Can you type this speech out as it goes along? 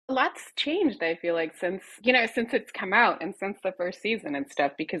Lots changed, I feel like, since it's come out and since the first season and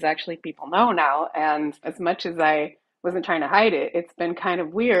stuff, because actually people know now. And as much as I wasn't trying to hide it, it's been kind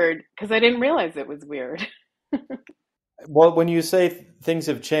of weird because I didn't realize it was weird. Well, when you say things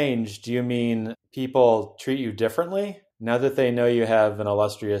have changed, do you mean people treat you differently now that they know you have an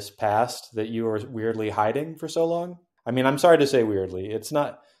illustrious past that you were weirdly hiding for so long? I mean, I'm sorry to say weirdly. It's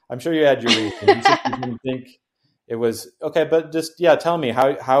not, I'm sure you had your reasons. You said you didn't think it was okay, but just, yeah, tell me,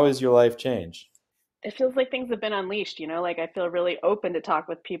 how has your life changed? It feels like things have been unleashed, like I feel really open to talk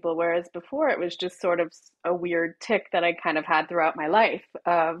with people, whereas before it was just sort of a weird tick that I kind of had throughout my life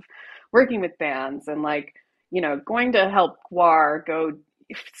of working with bands and like, going to help Guar go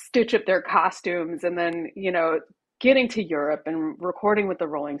stitch up their costumes and then, getting to Europe and recording with the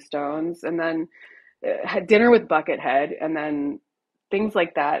Rolling Stones and then had dinner with Buckethead and then things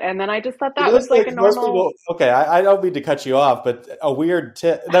like that. And then I just thought that was Those like a things, most normal. people, okay, I don't mean to cut you off, but a weird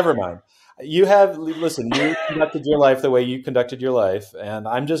tip, never mind. You have, listen, you conducted your life the way you conducted your life, and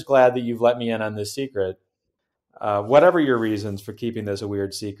I'm just glad that you've let me in on this secret. Whatever your reasons for keeping this a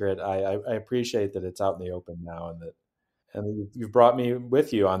weird secret, I appreciate that it's out in the open now and you've brought me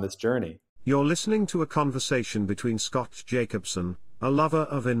with you on this journey. You're listening to a conversation between Scott Jacobson, a lover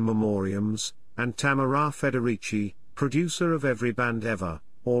of In Memoriams, and Tamara Federici, producer of Every Band Ever,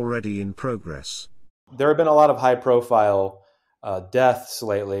 already in progress. There have been a lot of high profile deaths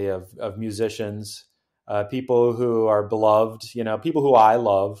lately of musicians, people who are beloved, people who I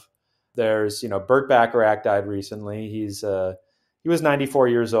love. There's, Burt Bacharach died recently. He was 94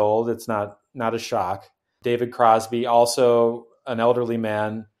 years old. It's not a shock. David Crosby, also an elderly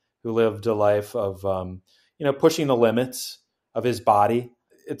man who lived a life of, pushing the limits of his body.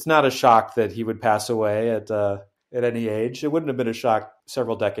 It's not a shock that he would pass away at any age. It wouldn't have been a shock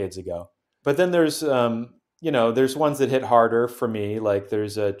several decades ago. But then there's, there's ones that hit harder for me. Like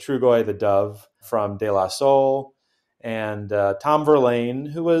there's Trugoy the Dove from De La Soul and Tom Verlaine,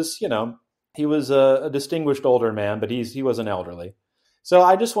 who was, he was a distinguished older man, but he wasn't elderly. So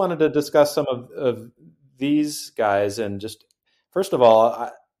I just wanted to discuss some of these guys and just, first of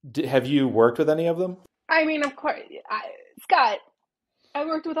all, have you worked with any of them? I mean, of course, Scott, I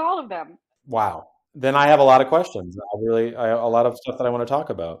worked with all of them. Wow. Then I have a lot of questions. A lot of stuff that I want to talk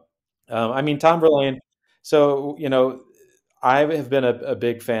about. Tom Verlaine. So, I have been a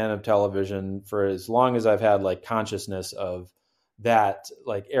big fan of television for as long as I've had like consciousness of that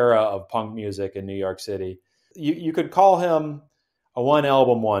like era of punk music in New York City. You could call him a one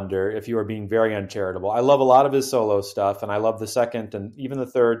album wonder if you were being very uncharitable. I love a lot of his solo stuff, and I love the second and even the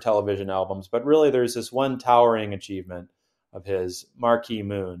third television albums. But really, there's this one towering achievement of his, Marquee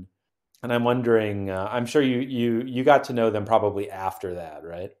Moon. And I'm wondering, I'm sure you got to know them probably after that,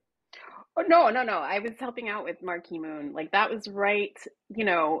 right? Oh, no, no, no. I was helping out with Marquee Moon. Like that was right.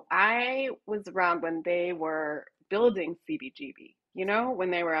 I was around when they were building CBGB,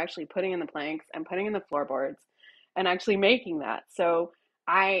 when they were actually putting in the planks and putting in the floorboards and actually making that. So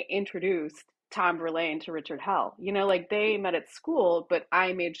I introduced Tom Verlaine to Richard Hell. Like they met at school, but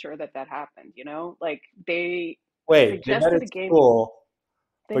I made sure that that happened, like they Wait, they met suggested at a game. school,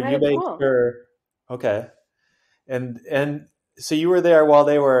 They but met you at made school. sure. Okay. And so you were there while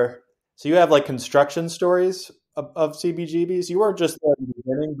they were, so you have like construction stories of CBGBs. You weren't just there in the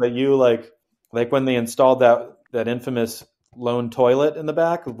beginning, but you like when they installed that infamous lone toilet in the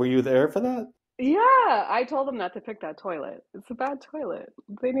back. Were you there for that? Yeah, I told them not to pick that toilet. It's a bad toilet.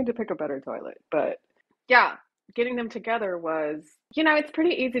 They need to pick a better toilet. But yeah, getting them together was, it's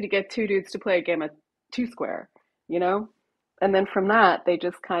pretty easy to get two dudes to play a game of two square, you know? And then from that, they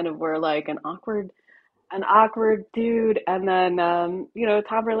just kind of were like an awkward dude. And then,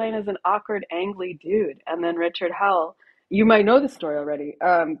 Tom Verlaine is an awkward, angry dude. And then Richard Hell, you might know the story already.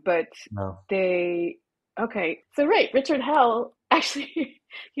 But No. they, okay. So, right, Richard Hell actually,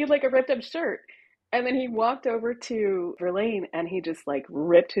 he had like a ripped up shirt. And then he walked over to Verlaine and he just like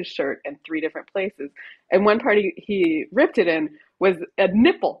ripped his shirt in three different places. And one part he ripped it in was a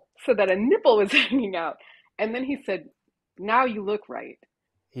nipple, so that a nipple was hanging out. And then he said, "Now you look right."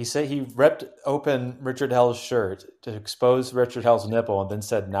 He said he ripped open Richard Hell's shirt to expose Richard Hell's nipple and then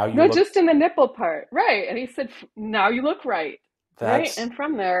said, "Now you No, look." just in the nipple part. Right. And he said, "Now you look right." Right. That's, And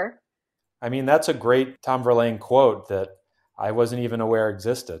from there, that's a great Tom Verlaine quote that I wasn't even aware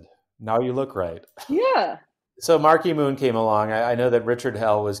existed. Now you look right. yeah. So Marky Moon came along. I know that Richard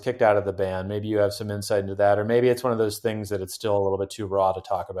Hell was kicked out of the band. Maybe you have some insight into that, or maybe it's one of those things that it's still a little bit too raw to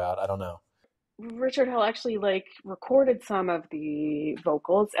talk about. I don't know. Richard Hell actually like recorded some of the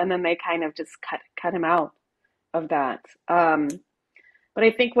vocals and then they kind of just cut him out of that. But I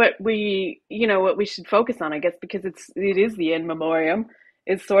think what we should focus on, I guess, because it is the in memoriam,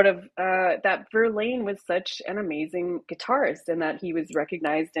 is sort of that Verlaine was such an amazing guitarist and that he was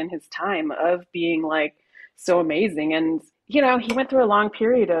recognized in his time of being like so amazing. And, you know, he went through a long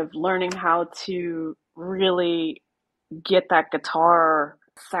period of learning how to really get that guitar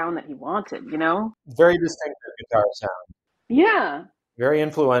sound that he wanted, you know? Very distinctive guitar sound. Yeah. Very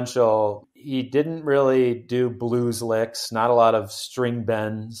influential. He didn't really do blues licks, not a lot of string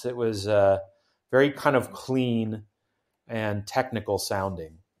bends. It was very kind of clean and technical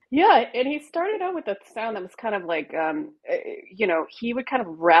sounding. Yeah, and he started out with a sound that was kind of like, you know, he would kind of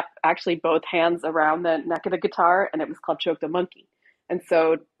wrap actually both hands around the neck of the guitar, and it was called Choke the Monkey. And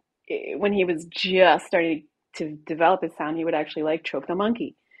so when he was just starting to develop his sound, he would actually like Choke the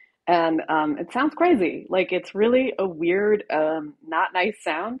Monkey. And it sounds crazy. Like it's really a weird, not nice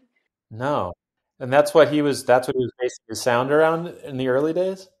sound. No. And that's what he was basing his sound around in the early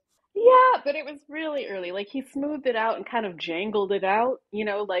days? Yeah, but it was really early. Like he smoothed it out and kind of jangled it out, you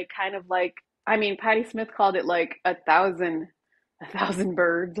know, like kind of like I mean, Patti Smith called it like a thousand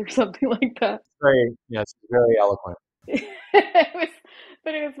birds or something like that. Very, yes, very eloquent. It was,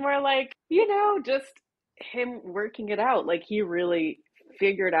 but it was more like, you know, just him working it out. Like he really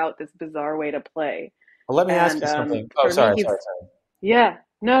figured out this bizarre way to play. Well, let me ask And you something. Oh, for me, sorry, he's sorry, sorry. yeah.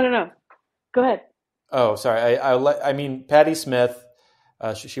 No, no, no. Go ahead. Oh, sorry. I mean, Patti Smith,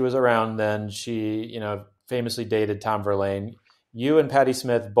 she was around then. She, famously dated Tom Verlaine. You and Patti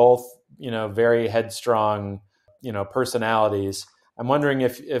Smith both, very headstrong, personalities. I'm wondering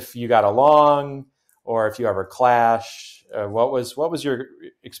if you got along or if you ever clash. What was your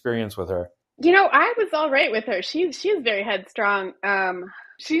experience with her? You know, I was all right with her. She's very headstrong.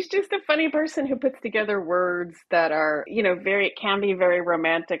 She's just a funny person who puts together words that are, you know, can be very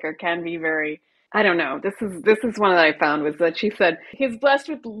romantic or can be very, I don't know. This is one that I found was that she said he's blessed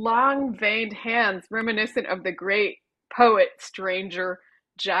with long veined hands reminiscent of the great poet stranger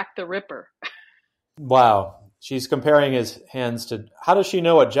Jack the Ripper. Wow. She's comparing his hands to, how does she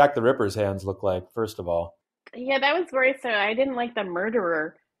know what Jack the Ripper's hands look like, first of all? Yeah, that was worrisome. I didn't like the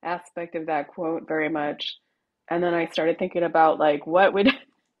murderer aspect of that quote very much. And then I started thinking about like what would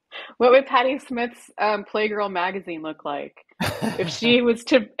Patti Smith's Playgirl magazine look like? If she was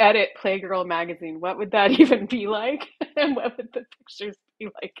to edit Playgirl magazine, what would that even be like? And what would the pictures be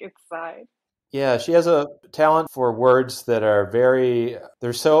like inside? Yeah, she has a talent for words that are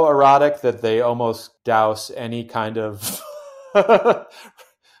they're so erotic that they almost douse any kind of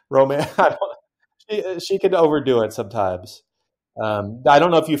romance. She can overdo it sometimes. I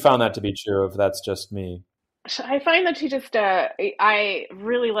don't know if you found that to be true, if that's just me. I find that she just, I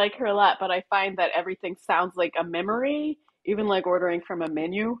really like her a lot, but I find that everything sounds like a memory, even like ordering from a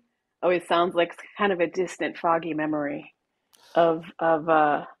menu always sounds like kind of a distant, foggy memory of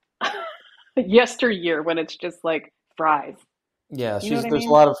yesteryear when it's just like fries. Yeah, You know what I there's a mean?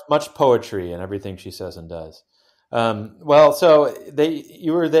 lot of much poetry in everything she says and does. Well, so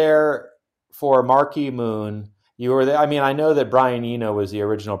you were there for Marquee Moon. You were there. I mean, I know that Brian Eno was the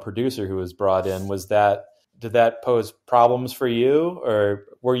original producer who was brought in. Did that pose problems for you, or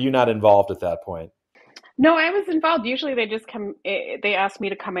were you not involved at that point? No, I was involved. Usually they asked me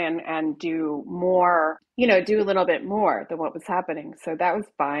to come in and do more, you know, do a little bit more than what was happening. So that was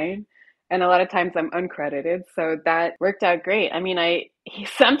fine. And a lot of times I'm uncredited. So that worked out great. I mean,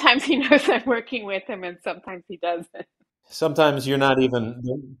 sometimes he knows I'm working with him and sometimes he doesn't. Sometimes you're not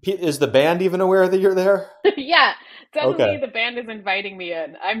even. Is the band even aware that you're there? Yeah, Okay. suddenly the band is inviting me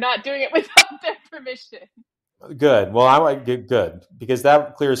in. I'm not doing it without their permission. Good. Well, good because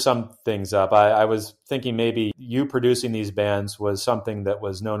that clears some things up. I was thinking maybe you producing these bands was something that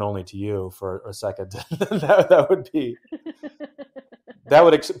was known only to you for a second. That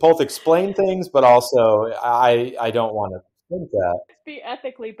would both explain things, but also I don't want to think that. Be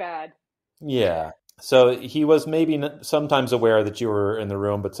ethically bad. Yeah. So he was maybe sometimes aware that you were in the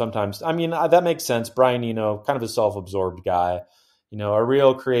room, but sometimes, I mean, that makes sense. Brian Eno, kind of a self-absorbed guy, a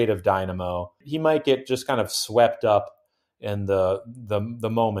real creative dynamo. He might get just kind of swept up in the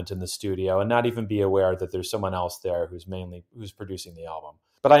moment in the studio and not even be aware that there's someone else there who's producing the album.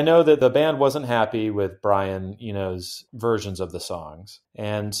 But I know that the band wasn't happy with Brian Eno's versions of the songs.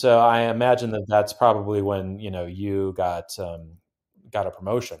 And so I imagine that that's probably when, you got a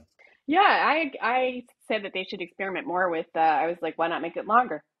promotion. Yeah, I said that they should experiment more with. I was like, why not make it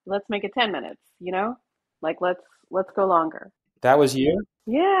longer? Let's make it 10 minutes. You know, like let's go longer. That was you?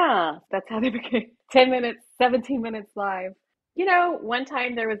 Yeah, that's how they became 10 minutes, 17 minutes live. You know, one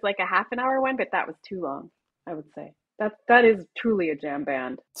time there was like a half an hour one, but that was too long. I would say that is truly a jam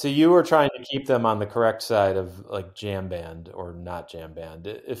band. So you were trying to keep them on the correct side of like jam band or not jam band.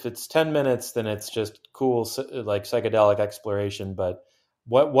 If it's 10 minutes, then it's just cool, like psychedelic exploration. But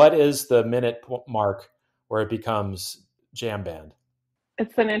What is the minute mark where it becomes jam band?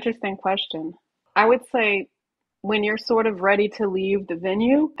 It's an interesting question. I would say when you're sort of ready to leave the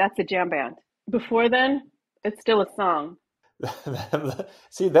venue, that's a jam band. Before then, it's still a song.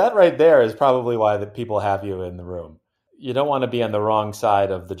 See, that right there is probably why the people have you in the room. You don't want to be on the wrong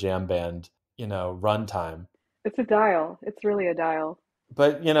side of the jam band, runtime. It's a dial. It's really a dial.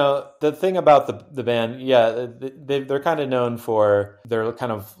 But the thing about the band, yeah, they're kind of known for their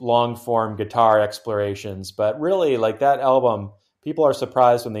kind of long form guitar explorations. But really, like that album, people are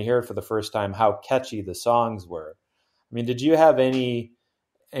surprised when they hear it for the first time how catchy the songs were. I mean, did you have any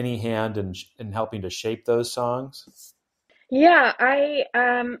hand in helping to shape those songs? Yeah, I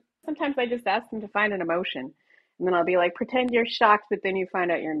sometimes I just ask them to find an emotion. And then I'll be like, pretend you're shocked, but then you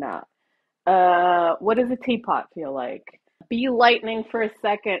find out you're not. What does a teapot feel like? Be lightning for a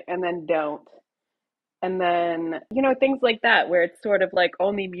second and then don't. And then, things like that, where it's sort of like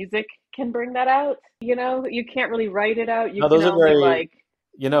only music can bring that out. You can't really write it out. You No, can those are only very, like,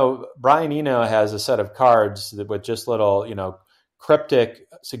 Brian Eno has a set of cards with just little, cryptic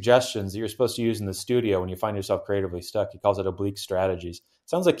suggestions that you're supposed to use in the studio when you find yourself creatively stuck. He calls it oblique strategies.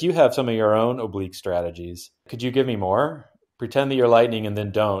 Sounds like you have some of your own oblique strategies. Could you give me more? Pretend that you're lightning and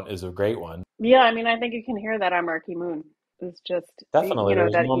then don't is a great one. yeah, I mean, I think you can hear that on Murky Moon. It's just, Definitely.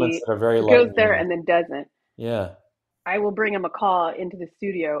 There's that moments he that are very goes lightning. there and then doesn't. Yeah. I will bring a macaw into the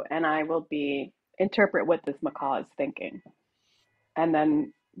studio and I will interpret what this macaw is thinking. And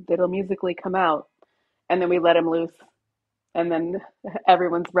then it'll musically come out. And then we let him loose. And then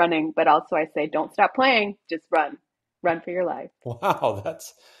everyone's running. But also I say, don't stop playing, just run. Run for your life. Wow,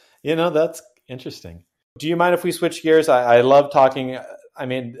 that's interesting. Do you mind if we switch gears? I love talking. I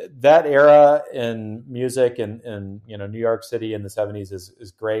mean, that era in music in New York City in the 70s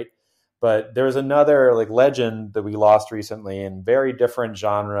is great. But there was another like legend that we lost recently in very different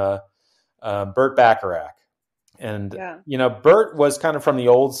genre, Burt Bacharach. And, Yeah. Burt was kind of from the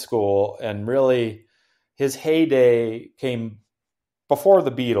old school, and really his heyday came before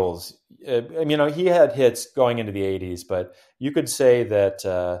the Beatles. He had hits going into the 80s, but you could say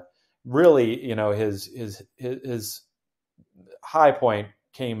that really, his high point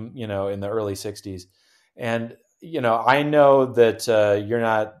came, in the early 60s. And, I know that you're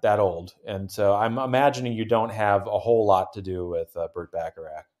not that old. And so I'm imagining you don't have a whole lot to do with Burt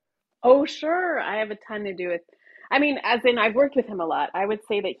Bacharach. Oh, sure. I have a ton to do with, I mean, as in I've worked with him a lot. I would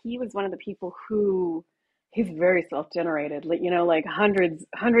say that he was one of the people who he's very self-generated, like hundreds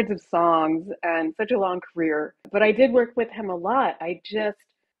of songs and such a long career. But I did work with him a lot. I just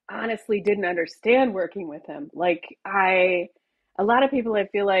honestly didn't understand working with him. A lot of people, I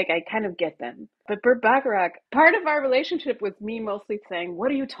feel like I kind of get them. But Burt Bacharach, part of our relationship was me mostly saying, what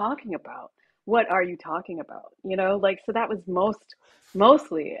are you talking about? What are you talking about? So that was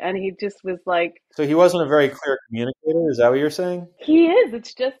mostly. And he just was like, So he wasn't a very clear communicator. Is that what you're saying? he is.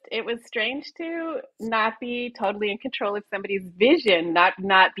 It was strange to not be totally in control of somebody's vision,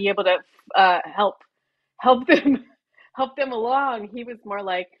 not be able to help them help them along. He's more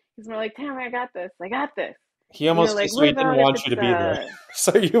like, Tamara, I got this. He almost Like, so what he didn't about if want you it's to be there.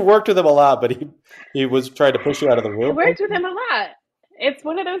 So you worked with him a lot, but he was trying to push you out of the I room. worked with him a lot. It's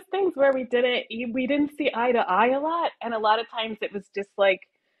one of those things where we didn't see eye to eye a lot, and a lot of times it was just like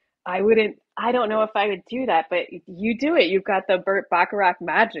I don't know if I would do that, but you do it. You've got the Burt Bacharach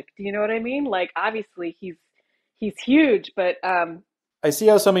magic. Do you know what I mean? Like obviously he's huge, but I see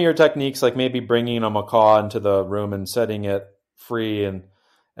how some of your techniques, like maybe bringing a macaw into the room and setting it free and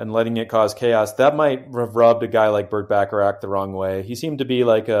letting it cause chaos, that might have rubbed a guy like Burt Bacharach the wrong way. He seemed to be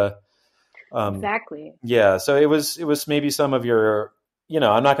like exactly. yeah. So it was maybe some of your,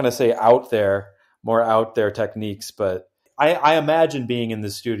 I'm not going to say more out there techniques, but I imagine being in the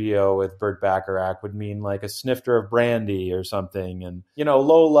studio with Burt Bacharach would mean like a snifter of brandy or something, and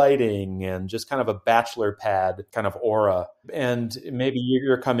low lighting and just kind of a bachelor pad kind of aura. And maybe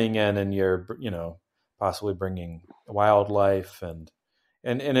you're coming in and you're possibly bringing wildlife and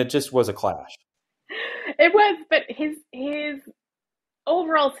it just was a clash. It was, but his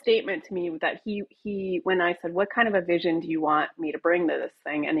overall statement to me that he when I said, what kind of a vision do you want me to bring to this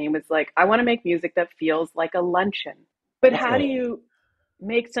thing? And he was like, I want to make music that feels like a luncheon. But how do you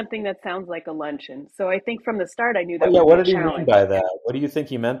make something that sounds like a luncheon? So I think from the start I knew that would What be did a he mean challenge. by that? What do you think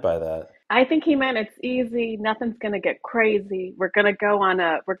he meant by that? I think he meant it's easy, nothing's gonna get crazy. We're gonna go on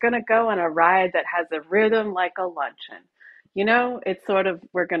a ride that has a rhythm like a luncheon. It's sort of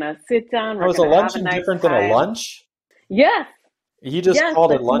we're gonna sit down, Oh, we're is a gonna have a luncheon nice different than a time. lunch? Yes, He just yes,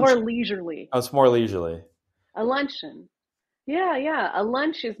 called it but it's more luncheon. leisurely. Oh, it's more leisurely. A luncheon. Yeah, yeah. A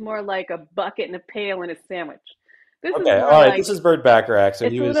lunch is more like a bucket and a pail and a sandwich. This is Okay, more all right. This like is Burt Bacharach. So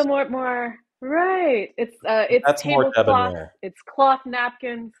it's he a little was. more right. It's That's more tablecloth, debonair. it's cloth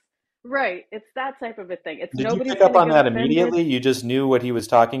napkins. Right. It's that type of a thing. It's Did you nobody's pick up gonna on get that offended. immediately? You just knew what he was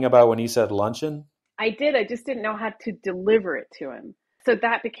talking about when he said luncheon? I did. I just didn't know how to deliver it to him. So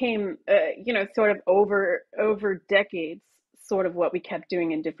that became, sort of over decades, sort of what we kept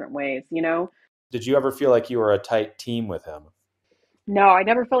doing in different ways. Did you ever feel like you were a tight team with him? No, I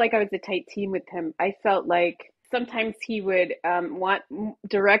never felt like I was a tight team with him. I felt like sometimes he would want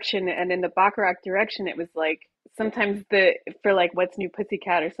direction, and in the Bacharach direction, it was like sometimes for like What's New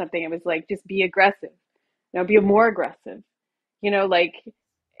Pussycat or something, it was like just be aggressive, be more aggressive. Like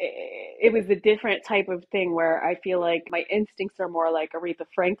it was a different type of thing where I feel like my instincts are more like Aretha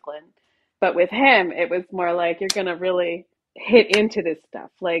Franklin, but with him, it was more like you're gonna really hit into this stuff.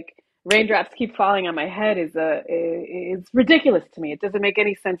 Like raindrops keep falling on my head is ridiculous to me. It doesn't make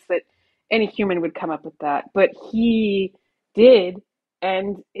any sense that any human would come up with that, but he did,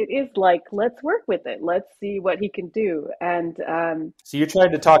 and it is like let's work with it. Let's see what he can do, and So you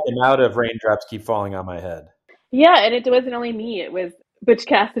tried to talk him out of raindrops keep falling on my head. yeah, and it wasn't only me. It was Butch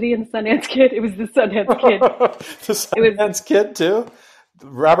Cassidy and the Sundance Kid. It was the Sundance Kid. The It was Sundance Kid too?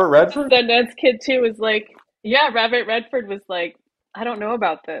 Robert Redford? Sundance Kid too. Was like, yeah, Robert Redford was like, I don't know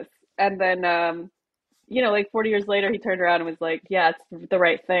about this. And then, like 40 years later, he turned around and was like, yeah, it's the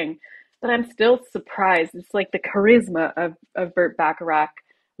right thing. But I'm still surprised. It's like the charisma of Burt Bacharach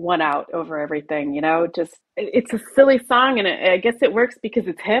won out over everything. Just it's a silly song, and I guess it works because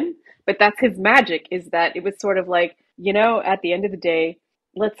it's him. But that's his magic. Is that it was sort of like, at the end of the day,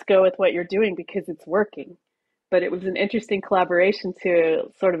 let's go with what you're doing because it's working. But it was an interesting collaboration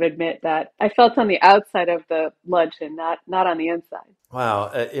to sort of admit that I felt on the outside of the luncheon, not on the inside.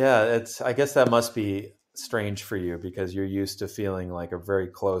 Wow. Yeah, I guess that must be strange for you because you're used to feeling like a very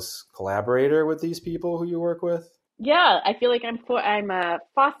close collaborator with these people who you work with. Yeah, I feel like I'm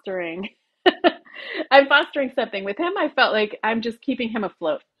fostering I'm fostering something with him. I felt like I'm just keeping him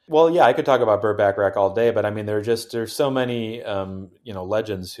afloat. Well, yeah, I could talk about Burt Bacharach all day, but I mean, there's so many,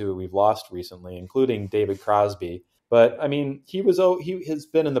 legends who we've lost recently, including David Crosby. But I mean, he has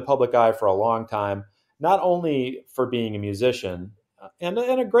been in the public eye for a long time, not only for being a musician and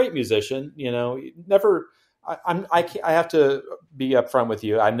a great musician. Never. I have to be upfront with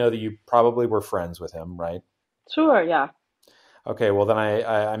you. I know that you probably were friends with him, right? Sure, yeah. Okay, well then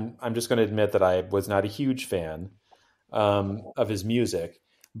I'm just going to admit that I was not a huge fan of his music.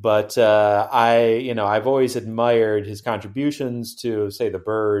 But I've always admired his contributions to, say, the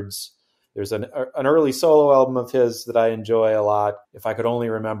Byrds. There's an early solo album of his that I enjoy a lot. If I Could Only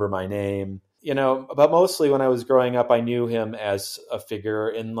Remember My Name, But mostly when I was growing up, I knew him as a figure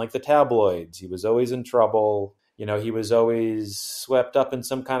in like the tabloids. He was always in trouble. He was always swept up in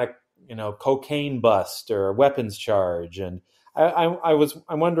some kind of cocaine bust or weapons charge. And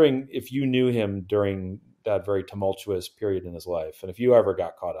I'm wondering if you knew him during that very tumultuous period in his life, and if you ever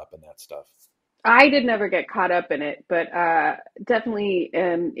got caught up in that stuff. I did never get caught up in it, but definitely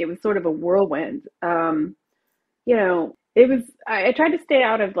it was sort of a whirlwind. It was I tried to stay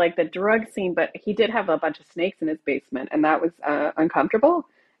out of like the drug scene, but he did have a bunch of snakes in his basement, and that was uncomfortable.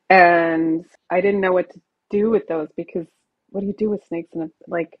 And I didn't know what to do with those because what do you do with snakes in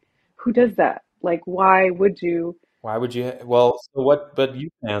like who does that? Like why would you? Why would you? Well, so what? But you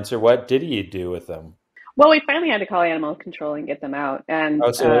can answer. What did he do with them? Well, we finally had to call animal control and get them out, and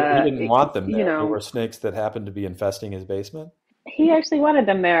Oh, so he didn't want them there. There were snakes that happened to be infesting his basement. he actually wanted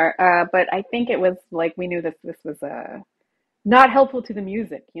them there, but I think it was like we knew this was not helpful to the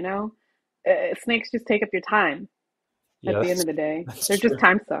music. Snakes just take up your time at the end Yes, of the day. that's They're just true.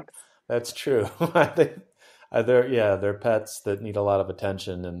 time sucks. That's true. They're pets that need a lot of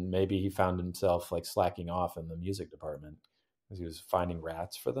attention, and maybe he found himself like slacking off in the music department because he was finding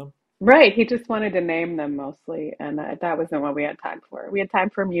rats for them. Right. He just wanted to name them mostly, and that wasn't what we had time for. We had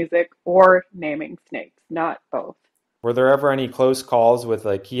time for music or naming snakes, not both. Were there ever any close calls with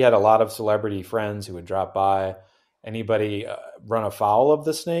like he had a lot of celebrity friends who would drop by? Anybody run afoul of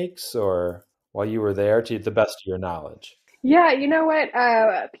the snakes, or while you were there, to the best of your knowledge? Yeah, you know what?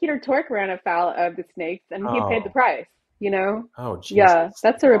 Peter Tork ran afoul of the snakes, and he paid the Oh, price. You know? oh, Jesus, Yeah, that's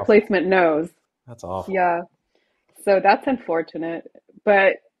that's a awful. replacement nose. That's awful. Yeah, so that's unfortunate,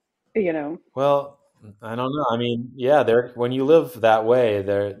 but you know, Well, I don't know. I mean, yeah, there when you live that way,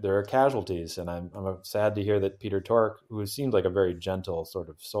 there are casualties, and I'm sad to hear that Peter Tork, who seemed like a very gentle sort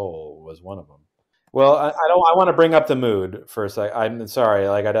of soul, was one of them. Well, I don't. I want to bring up the mood for a sec. I'm sorry.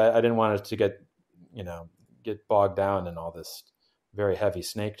 Like I didn't want it to you know, get bogged down in all this very heavy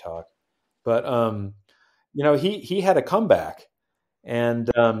snake talk. But he had a comeback,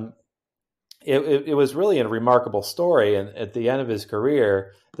 and it was really a remarkable story. And at the end of his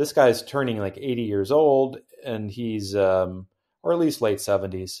career, this guy's turning like 80 years old, and he's, or at least late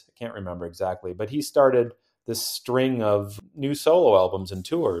 70s. I can't remember exactly, but he started this string of new solo albums and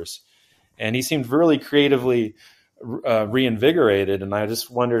tours. And he seemed really creatively reinvigorated. And I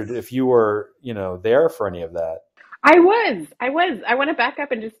just wondered if you were, there for any of that. I was. I want to back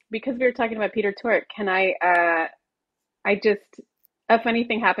up and just because we were talking about Peter Tork, can I just a funny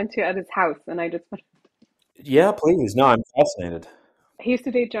thing happened at his house, and I just Yeah, please. No, I'm fascinated. he used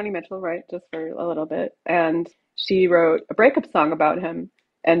to date Joni Mitchell, right? Just for a little bit, and she wrote a breakup song about him,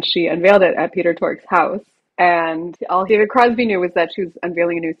 and she unveiled it at Peter Tork's house. And all David Crosby knew was that she was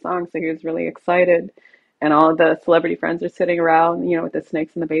unveiling a new song, so he was really excited. And all of the celebrity friends are sitting around, with the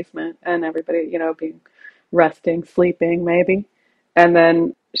snakes in the basement, and everybody, being resting, sleeping, maybe. And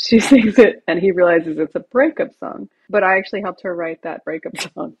then she sings it, and he realizes it's a breakup song. But I actually helped her write that breakup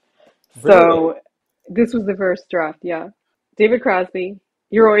song. Really? So this was the first draft, yeah. David Crosby,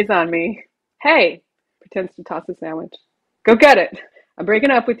 you're always on me. Hey, pretends to toss a sandwich. Go get it. I'm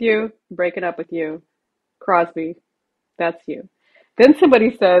breaking up with you. I'm breaking up with you. Crosby, that's you. Then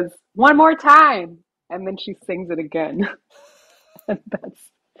somebody says, one more time. And then she sings it again.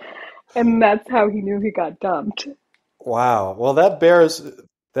 and that's how he knew he got dumped. Wow. Well, that bears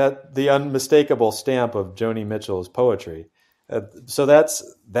the unmistakable stamp of Joni Mitchell's poetry. So that's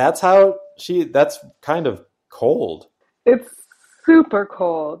that's kind of cold. It's super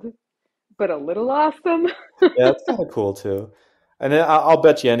cold, but a little awesome. Yeah, that's kind of cool too. And I'll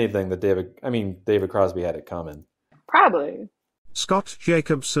bet you anything that David Crosby had it coming. Probably. Scott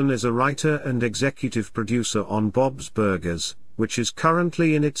Jacobson is a writer and executive producer on Bob's Burgers, which is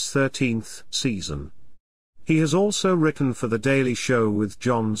currently in its 13th season. He has also written for The Daily Show with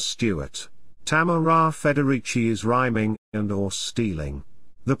Jon Stewart. Tamara Federici is rhyming and/or stealing.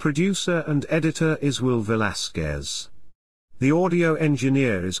 The producer and editor is Will Velasquez. The audio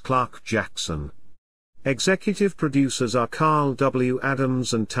engineer is Clark Jackson. Executive producers are Carl W.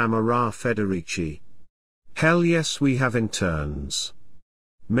 Adams and Tamara Federici. Hell Yes We Have Interns.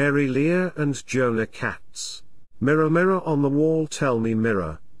 Mary Leer and Jonah Katz. Mirror mirror on the wall, tell me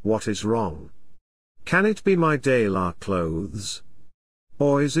mirror, what is wrong? Can it be my de la clothes?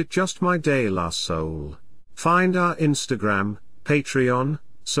 Or is it just my de la soul? Find our Instagram, Patreon,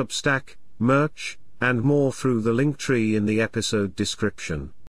 Substack, merch, and more through the link tree in the episode description.